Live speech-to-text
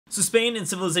So Spain in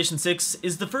Civilization 6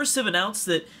 is the first civ announced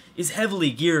that is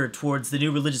heavily geared towards the new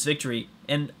religious victory,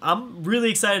 and I'm really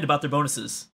excited about their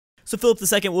bonuses. So Philip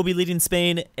II will be leading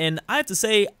Spain, and I have to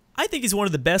say, I think he's one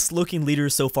of the best looking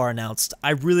leaders so far announced. I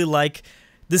really like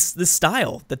this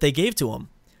style that they gave to him.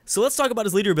 So let's talk about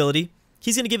his leader ability.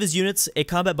 He's going to give his units a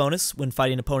combat bonus when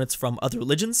fighting opponents from other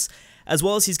religions, as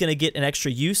well as he's going to get an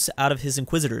extra use out of his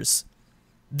Inquisitors.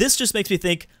 This just makes me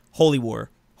think Holy War.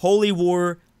 Holy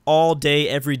War all day,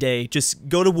 every day. Just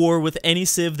go to war with any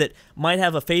civ that might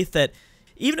have a faith that,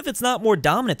 even if it's not more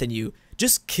dominant than you,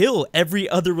 just kill every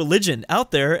other religion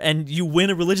out there and you win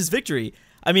a religious victory.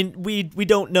 I mean, we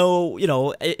don't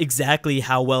know, exactly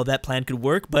how well that plan could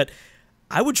work, but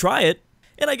I would try it.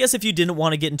 And I guess if you didn't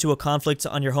want to get into a conflict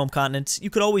on your home continent, you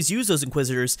could always use those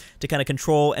Inquisitors to kind of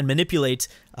control and manipulate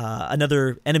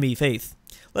another enemy faith.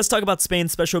 Let's talk about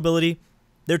Spain's special ability.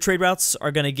 Their trade routes are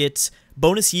going to get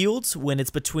bonus yields when it's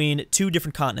between two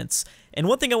different continents. And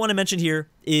one thing I want to mention here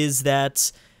is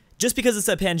that just because it's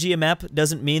a Pangea map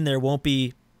doesn't mean there won't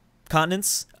be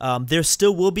continents. There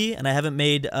still will be, and I haven't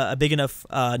made a big enough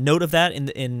note of that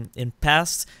in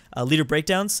past leader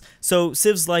breakdowns. So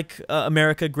civs like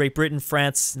America, Great Britain,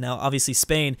 France, now obviously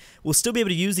Spain, will still be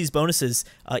able to use these bonuses,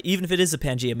 even if it is a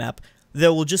Pangea map.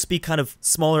 There will just be kind of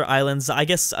smaller islands. I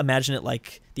guess imagine it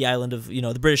like the island of,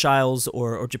 the British Isles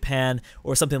or Japan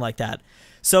or something like that.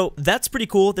 So that's pretty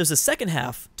cool. There's a second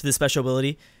half to this special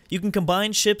ability. You can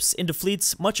combine ships into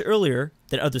fleets much earlier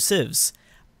than other civs.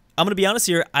 I'm going to be honest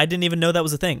here, I didn't even know that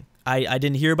was a thing. I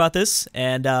didn't hear about this,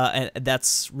 and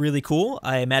that's really cool.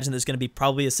 I imagine there's going to be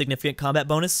probably a significant combat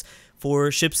bonus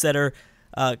for ships that are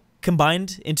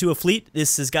combined into a fleet.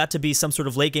 This has got to be some sort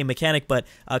of late game mechanic, but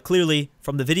clearly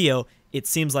from the video, it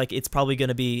seems like it's probably going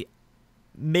to be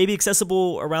maybe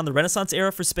accessible around the Renaissance era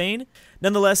for Spain.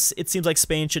 Nonetheless, it seems like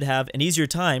Spain should have an easier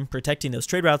time protecting those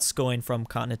trade routes going from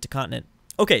continent to continent.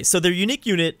 Okay, so their unique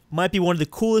unit might be one of the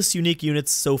coolest unique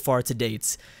units so far to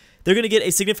date. They're going to get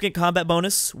a significant combat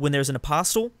bonus when there's an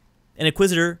apostle, an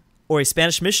inquisitor, or a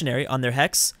Spanish missionary on their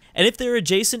hex, and if they're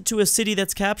adjacent to a city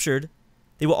that's captured,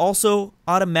 they will also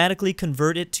automatically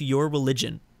convert it to your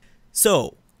religion.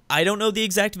 So, I don't know the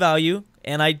exact value,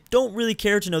 and I don't really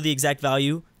care to know the exact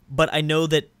value, but I know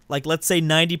that, like, let's say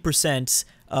 90%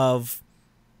 of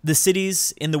the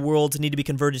cities in the world need to be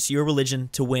converted to your religion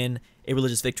to win a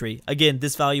religious victory. Again,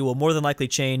 this value will more than likely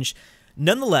change.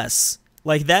 Nonetheless,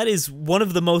 like, that is one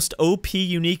of the most OP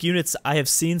unique units I have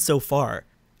seen so far.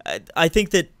 I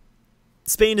think that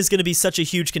Spain is going to be such a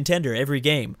huge contender every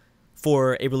game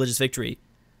for a religious victory.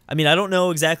 I mean, I don't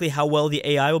know exactly how well the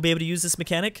AI will be able to use this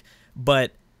mechanic,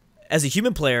 but as a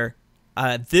human player,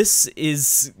 this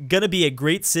is going to be a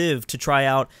great civ to try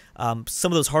out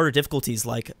some of those harder difficulties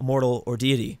like Immortal or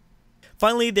Deity.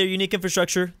 Finally, their unique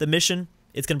infrastructure, the mission,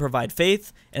 it's going to provide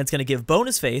faith, and it's going to give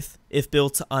bonus faith if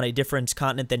built on a different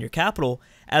continent than your capital,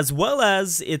 as well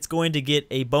as it's going to get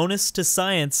a bonus to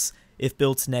science if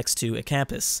built next to a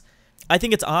campus. I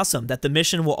think it's awesome that the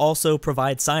mission will also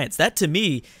provide science. That, to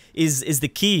me, is the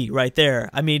key right there.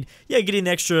 I mean, yeah, getting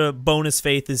the extra bonus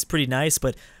faith is pretty nice,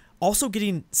 but also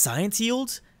getting science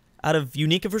yield out of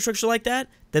unique infrastructure like that,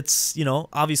 that's,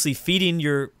 obviously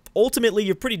feeding ultimately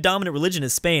your pretty dominant religion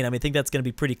is Spain. I mean, I think that's going to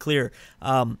be pretty clear.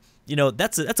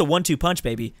 That's a 1-2 punch,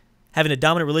 baby. Having a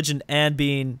dominant religion and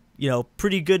being,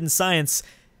 pretty good in science,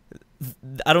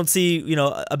 I don't see,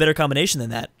 a better combination than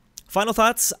that. Final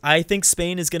thoughts, I think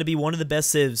Spain is going to be one of the best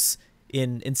civs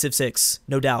in Civ 6,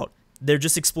 no doubt. They're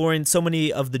just exploring so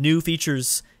many of the new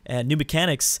features and new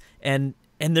mechanics, and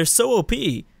they're so OP.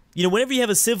 Whenever you have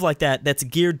a civ like that that's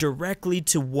geared directly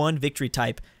to one victory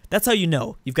type, that's how you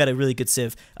know you've got a really good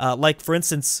civ. Like, for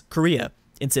instance, Korea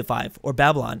in Civ 5 or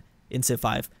Babylon in Civ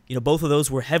 5. Both of those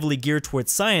were heavily geared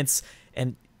towards science,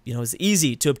 and, it's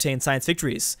easy to obtain science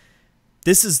victories.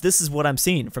 This is what I'm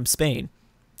seeing from Spain.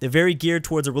 They're very geared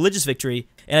towards a religious victory,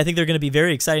 and I think they're going to be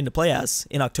very exciting to play as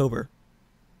in October.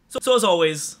 So as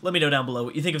always, let me know down below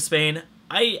what you think of Spain.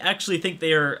 I actually think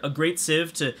they are a great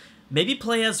civ to maybe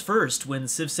play as first when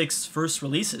Civ 6 first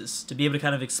releases. To be able to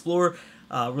kind of explore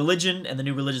religion and the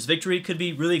new religious victory could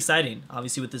be really exciting,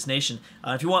 obviously, with this nation.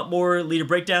 If you want more leader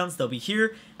breakdowns, they'll be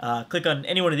here. Click on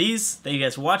any one of these. Thank you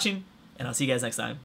guys for watching, and I'll see you guys next time.